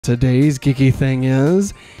Today's geeky thing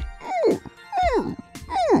is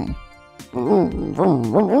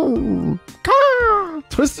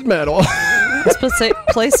Twisted Metal. Let's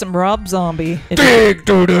play some Rob Zombie. Dig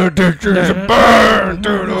to the ditches, burn to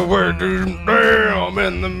the wedges, damn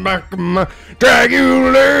in the back of my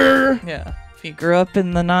Dragula. Yeah. If you grew up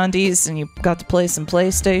in the 90s and you got to play some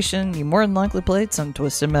PlayStation, you more than likely played some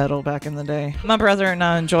Twisted Metal back in the day. My brother and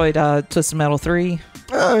I enjoyed Twisted Metal 3.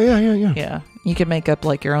 Oh, yeah. Yeah. You could make up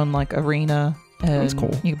like your own like arena. And that's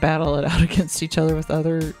cool. You battle it out against each other with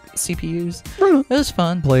other CPUs. Really? It was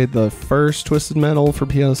fun. Played the first Twisted Metal for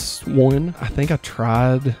PS1. I think I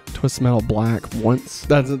tried Twisted Metal Black once.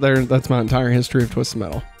 That's my entire history of Twisted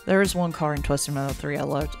Metal. There was one car in Twisted Metal 3 I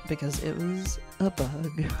loved because it was a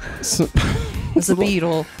bug. So, It was a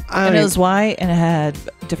beetle. And it was white and it had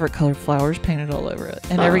different colored flowers painted all over it.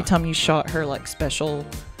 And every time you shot her like special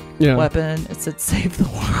weapon, it said save the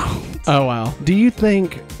world. Oh, wow. Do you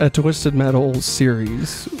think a Twisted Metal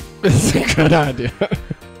series is a good idea?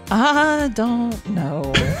 I don't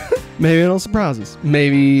know. Maybe it'll surprise us.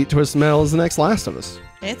 Maybe Twisted Metal is the next Last of Us.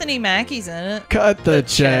 Anthony Mackie's in it. Cut the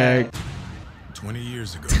check. 20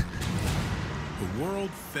 years ago, the world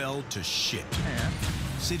fell to shit. Yeah.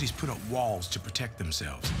 Cities put up walls to protect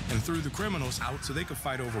themselves and threw the criminals out so they could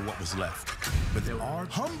fight over what was left. But there are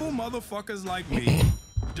humble motherfuckers like me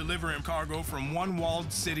delivering cargo from one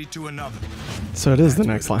walled city to another. So it is the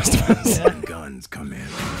next Last of Us. Yeah. Guns come in.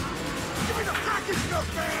 Give me the package,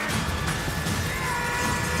 man!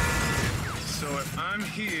 So if I'm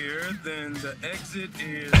here, then the exit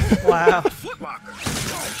is... Wow. Footlocker.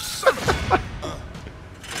 Oh, son of a...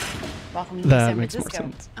 Welcome to That San makes more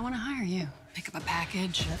Francisco. sense. I want to hire you. Pick up a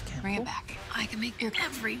package, bring it back. I can make your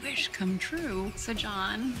every wish come true. So,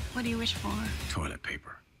 John, what do you wish for? Toilet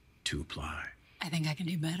paper. 2-ply. I think I can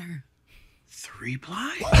do better.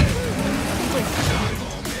 3-ply?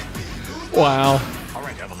 Wow. All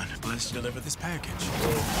right, Evelyn, let's deliver this package.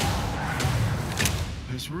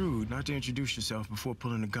 It's rude not to introduce yourself before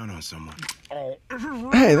pulling a gun on someone.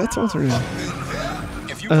 Hey, that's also really...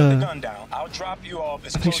 If you put the gun down, I'll drop you off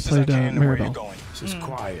as think she close as I played, can to where you're Maribel. going. She's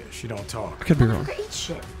quiet. She don't I talk could be wrong.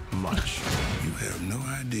 much. You have no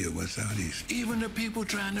idea what's out east. Even the people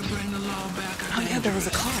trying to bring the law back are Oh, yeah, there was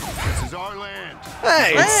a car. This is our land.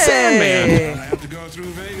 Hey, it's Sandman. I have to go through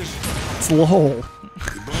Vegas. It's Lowell. You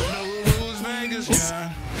both know who rules Vegas,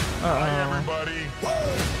 John. Hi, everybody.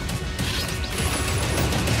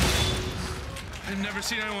 I've never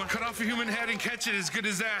seen anyone cut off a human head and catch it as good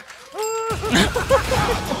as that.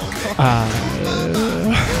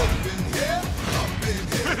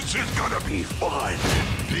 This is gonna be fun.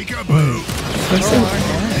 Peekaboo.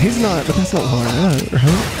 He's not, but that's not Lauren,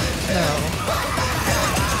 right?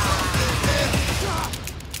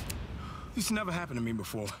 This never happened to me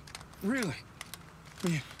before. Really?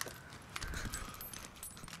 Yeah.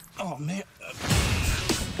 Oh, man.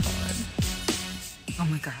 Oh,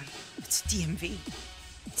 my God. It's DMV.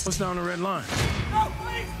 What's down the red line?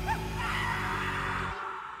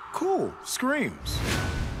 Cool. Screams.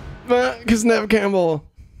 Because Nev Campbell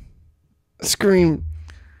screamed.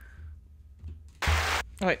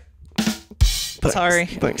 Wait. Thanks. Sorry.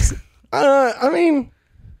 Thanks. I mean...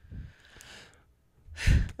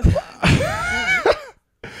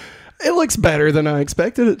 It looks better than I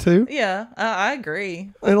expected it to. Yeah, I agree.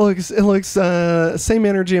 It looks same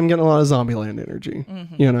energy. I'm getting a lot of Zombieland energy,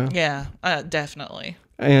 you know? Yeah, definitely.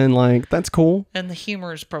 And like, that's cool. And the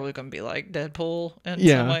humor is probably going to be like Deadpool in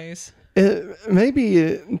Yeah. some ways. Maybe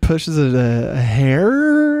it pushes it a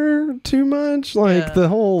hair too much. Like the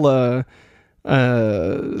whole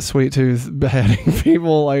Sweet Tooth beheading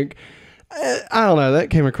people. Like, I don't know. That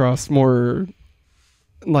came across more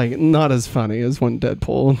like not as funny as when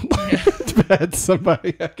Deadpool beheads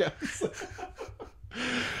somebody, I guess.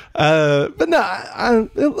 But no,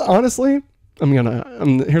 honestly,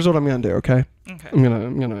 here's what I'm gonna do. Okay.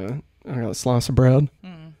 I'm gonna slice of bread,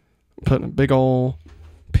 put in a big old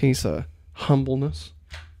piece of humbleness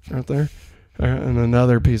right there, and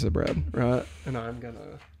another piece of bread, right? And I'm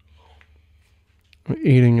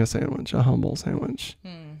eating a sandwich, a humble sandwich,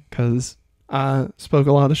 because I spoke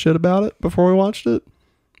a lot of shit about it before we watched it.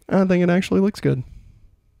 I think it actually looks good.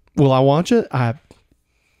 Will I watch it? I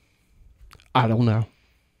don't know.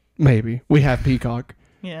 Maybe. We have Peacock.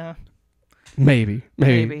 Yeah. Maybe.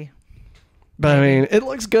 But I mean, it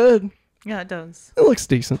looks good. Yeah, it does. It looks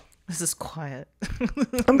decent. This is quiet.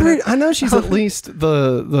 I know she's at least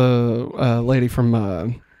the lady from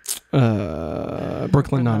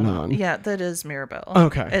Brooklyn Nine-Nine. Yeah, that is Mirabelle.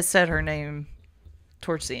 Okay. It said her name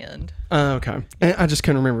towards the end. Okay. And I just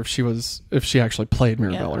couldn't remember if she actually played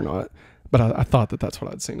Mirabelle or not. But I thought that's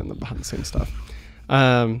what I'd seen in the behind the scenes stuff.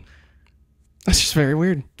 That's just very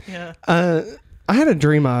weird. Yeah. I had a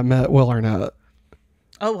dream I met Will Arnett.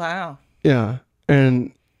 Oh, wow. Yeah.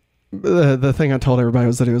 And the thing I told everybody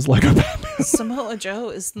was that he was Lego Batman. Samoa Joe,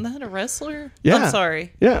 isn't that a wrestler? Yeah. I'm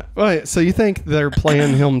sorry. Yeah. Right. So you think they're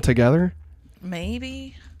playing him together?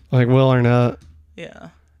 Maybe. Like Will Arnett? Yeah.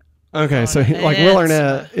 Okay. So like Will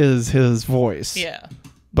Arnett is his voice. Yeah.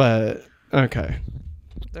 But, okay.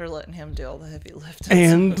 They're letting him do all the heavy lifting.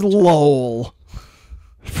 And lol.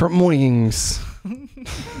 From Wings.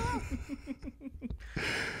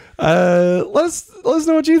 Let us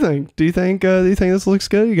know what you think. Do you think this looks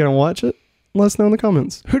good? You gonna watch it? Let us know in the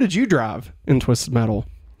comments. Who did you drive in Twisted Metal?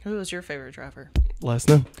 Who was your favorite driver? Let us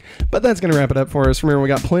know. But that's gonna wrap it up for us. Remember, we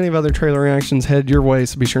got plenty of other trailer reactions headed your way,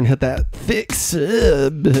 so be sure and hit that thick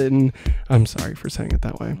sub button. I'm sorry for saying it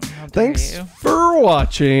that way. Thanks for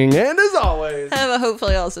watching, and as always, have a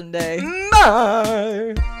hopefully awesome day.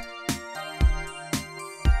 Bye.